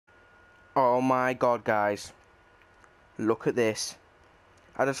Oh my god, guys. Look at this.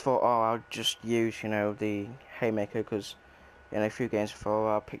 I just thought, oh, I'll just use, the Haymaker because, a few games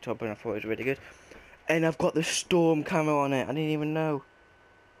before I picked up and I thought it was really good. And I've got the Storm Camo on it. I didn't even know.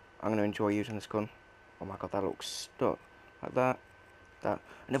 I'm going to enjoy using this gun. Oh my god, that looks stuck. Like that. That.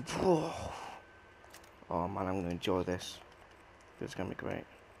 And then, whoa. Oh man, I'm going to enjoy this. This is going to be great.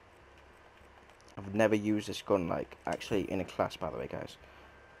 I've never used this gun, like, actually in a class, by the way, guys.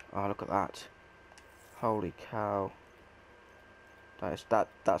 Oh, look at that. Holy cow.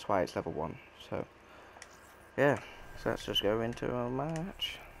 That's why it's level 1. So, yeah. So let's just go into a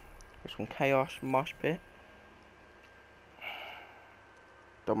match. There's some chaos mosh pit.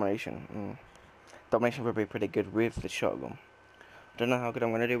 Domination. Domination would be pretty good with the shotgun. I don't know how good I'm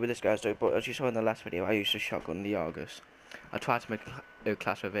going to do with this, guys, though, but as you saw in the last video, I used a shotgun, the Argus. I tried to make a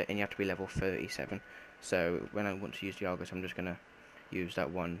class with it, and you have to be level 37. So when I want to use the Argus, I'm just going to use that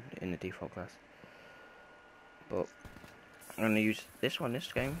one in the default class. But I'm going to use this one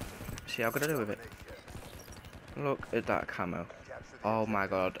this game. See how good I do with it. Look at that camo. Oh my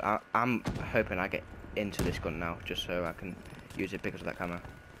god. I'm hoping I get into this gun now, just so I can use it because of that camo.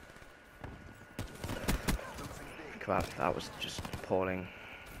 Crap, that was just appalling.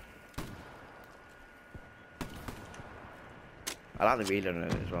 I like the reload on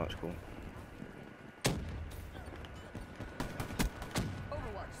it as well, it's cool.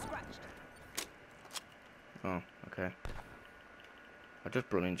 Oh, okay. I just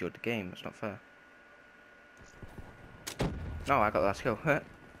bloody enjoyed the game, that's not fair. No, I got the last kill.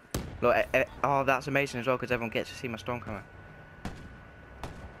 Look, oh, that's amazing as well, because everyone gets to see my storm camo.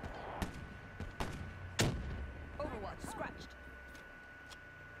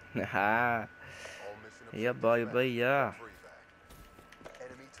 Haha. Yeah, boy, yeah.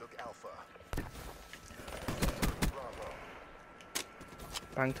 Enemy took Alpha.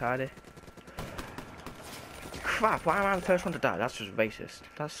 Bang tidy. Crap, why am I the first one to die? That's just racist.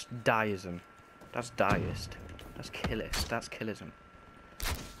 That's dieism. That's diest. That's killist. That's killism.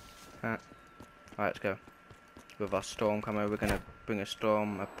 Alright, let's go. With our storm camo, we're gonna bring a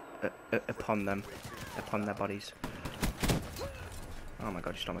storm upon them. Upon their bodies. Oh my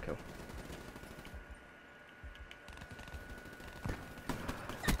god, you stole my kill.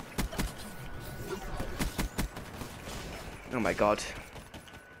 Oh my god.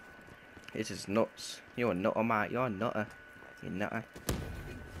 This is nuts. You're a nutter, mate. You're a nutter. You're a nutter.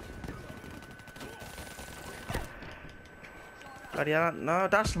 Bloody hell. No,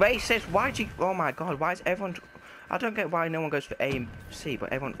 that's racist. Why'd you... Oh my god, why is everyone... I don't get why no one goes for A and C,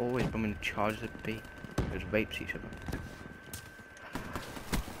 but everyone always in charge of B. Just rapes each other.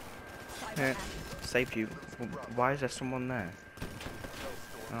 Yeah, saved you. Why is there someone there?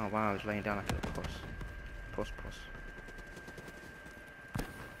 Oh wow, I was laying down like a puss. Puss.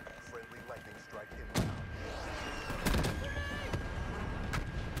 Friendly lightning strike inbound.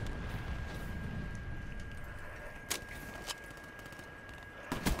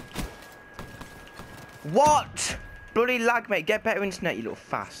 What? Bloody lag, mate. Get better internet, you little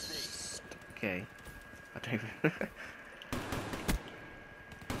fast. Okay. I don't even...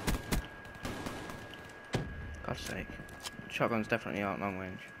 God's sake. Shotguns definitely aren't long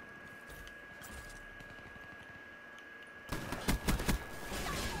range.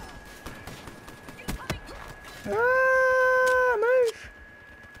 Ah, move!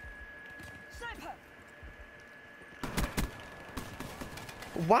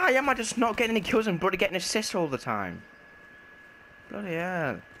 Why am I just not getting any kills and bloody getting assists all the time? Bloody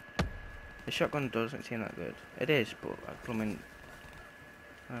hell. The shotgun doesn't seem that good. It is, but I mean,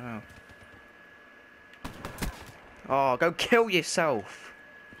 I don't know. Oh, go kill yourself!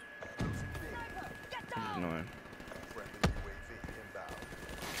 This is annoying.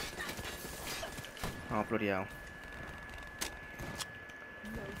 Oh, bloody hell.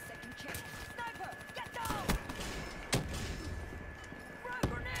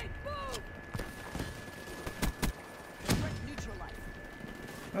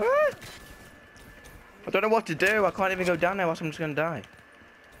 Ah! I don't know what to do. I can't even go down there else I'm just gonna die.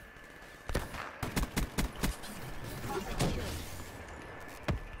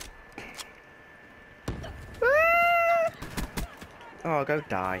 Ah! Oh, go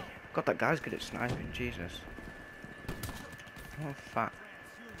die. God, that guy's good at sniping. Jesus. Oh, fat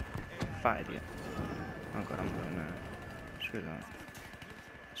idiot. Oh god, I'm going there. Screw that.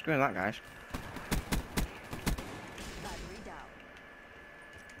 Screw that, guys.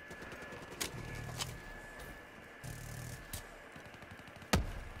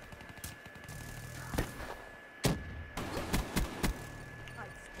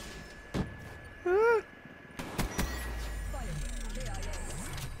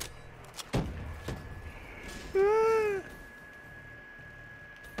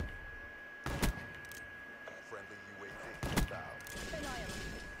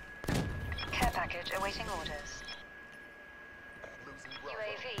 Awaiting orders. Losing Bravo.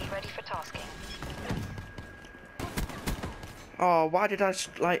 UAV ready for tasking. Oh, why did I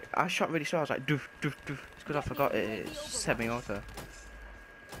I shot really slow? I was like doof doof doof. It's because I forgot it's semi-auto.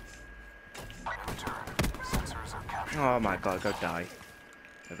 Oh my god, go die.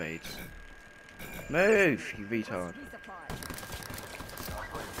 Evades. Move, you retard.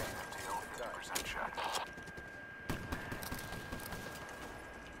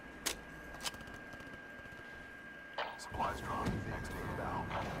 Supplies drop. Exiting now.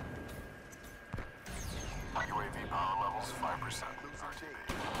 UAV power levels 5%. Losing B.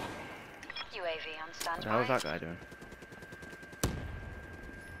 UAV on What standby. the hell is that guy doing?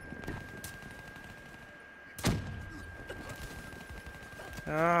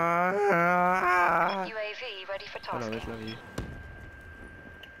 UAV ready for Hello, tasking. it's lovely.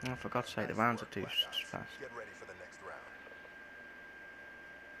 Oh, for God's sake, the rounds are too fast. Get ready for the next round.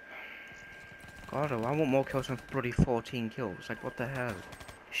 God, I want more kills than bloody 14 kills. Like, what the hell?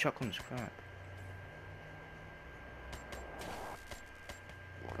 Shotgun's crap.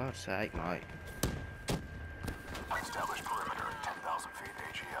 God's sake, Mike. Established perimeter at 10,000 feet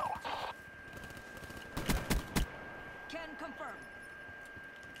AGL. Can confirm.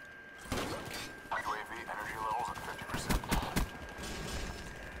 UAV energy levels at 50%.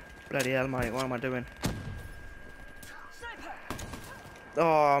 Bloody hell, Mike, what am I doing? Sniper.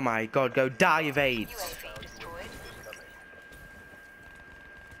 Oh my God, go die, evades. UAV destroyed.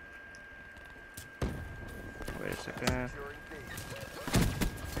 Wait a second. Securing B.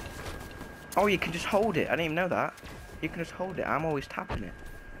 Oh, you can just hold it. I didn't even know that. You can just hold it. I'm always tapping it.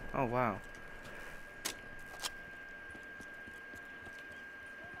 Oh, wow.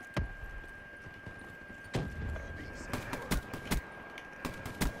 B secure.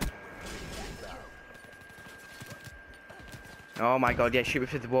 Oh my God, yeah, shoot me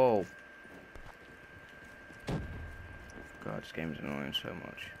through the wall. God, this game is annoying so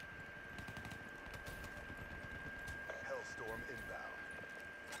much. Hellstorm inbound.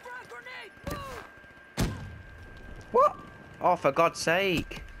 Frag grenade. Move. What? Oh, for God's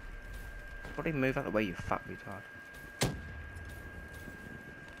sake. Bloody move out of the way, you fat retard.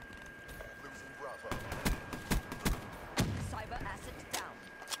 Losing Bravo. Cyber asset down.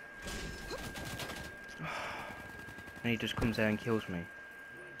 And he just comes there and kills me.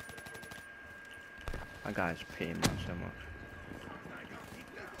 That guy's pitying me so much.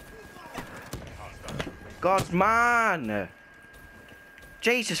 God, man!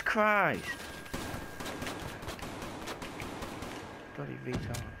 Jesus Christ! Bloody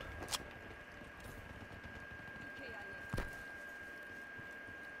retard.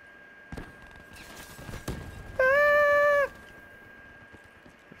 Ah!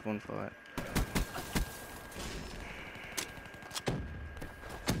 There's one for it.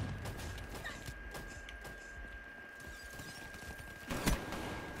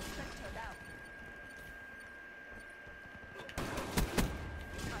 Sector down.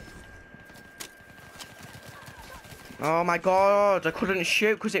 Oh my God! I couldn't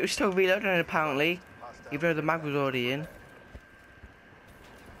shoot because it was still reloading apparently. Hostile. Even though the mag was already in.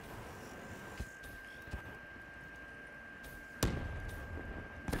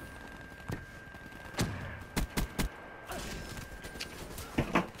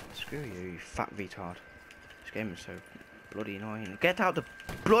 Screw you, you fat retard. This game is so bloody annoying. Get out the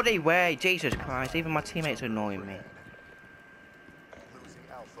bloody way! Jesus Christ, even my teammates are annoying me. Losing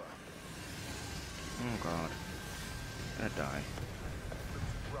Alpha. Oh God. I'm gonna die.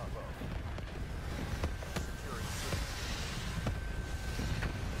 Losing Bravo. Securing C.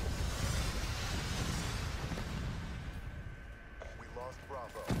 We lost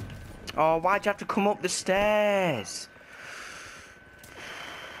Bravo. Oh, why'd you have to come up the stairs?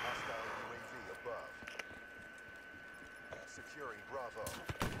 Hostile UAV above. Securing Bravo.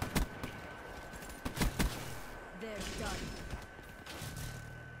 They're done.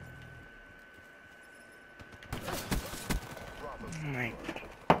 Bravo. Oh my.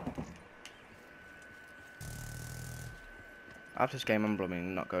 After this game, I'm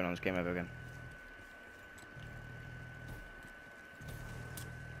blooming not going on this game ever again.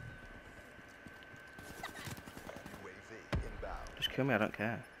 UAV inbound. Just kill me, I don't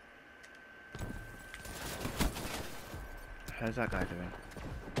care. How's that guy doing?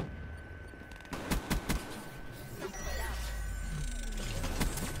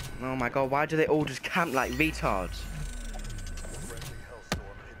 Oh my God, why do they all just camp like retards? Friendly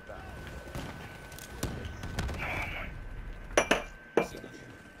Hellstorm inbound.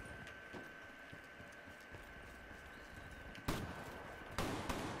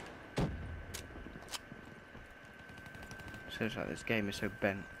 Seems like this game is so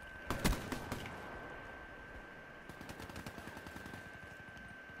bent.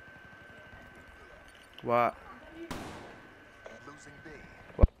 What? Losing B.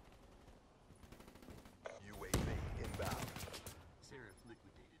 What? UAV inbound.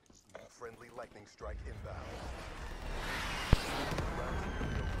 Friendly lightning strike inbound.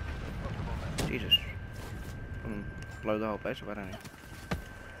 Jesus. Blow the whole place up, I don't know.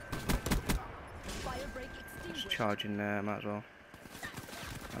 Fire break Just extinguished. charging there, might as well.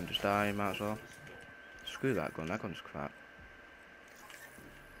 I'm just dying, might as well. Screw that gun's crap.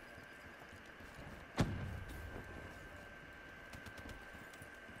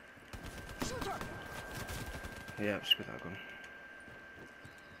 Shooter. Yeah, screw that gun.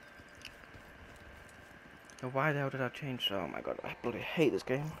 Now, why the hell did I change? Oh my god, I bloody hate this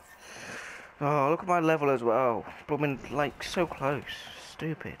game. Oh, look at my level as well. Blooming, like, so close.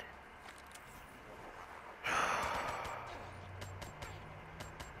 Stupid.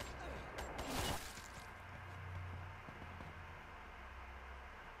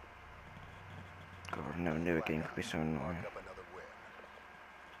 God, I never knew a game could be so annoying. Mark up another win.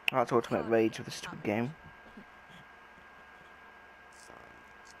 That's ultimate rage of this stupid game.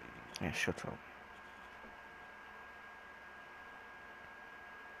 Yeah, shut up.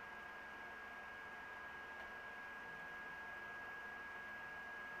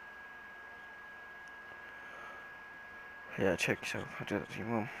 Yeah, check yourself. I'll do that to you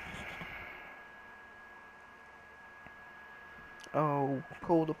more. Oh,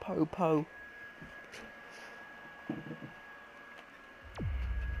 call the po-po.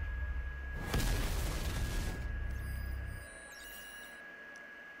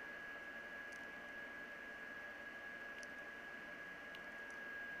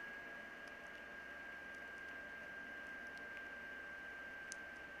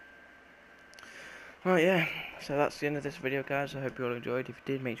 Right, yeah, so that's the end of this video, guys. I hope you all enjoyed. If you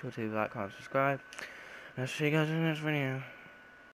did, make sure to like, comment, subscribe. And I'll see you guys in the next video.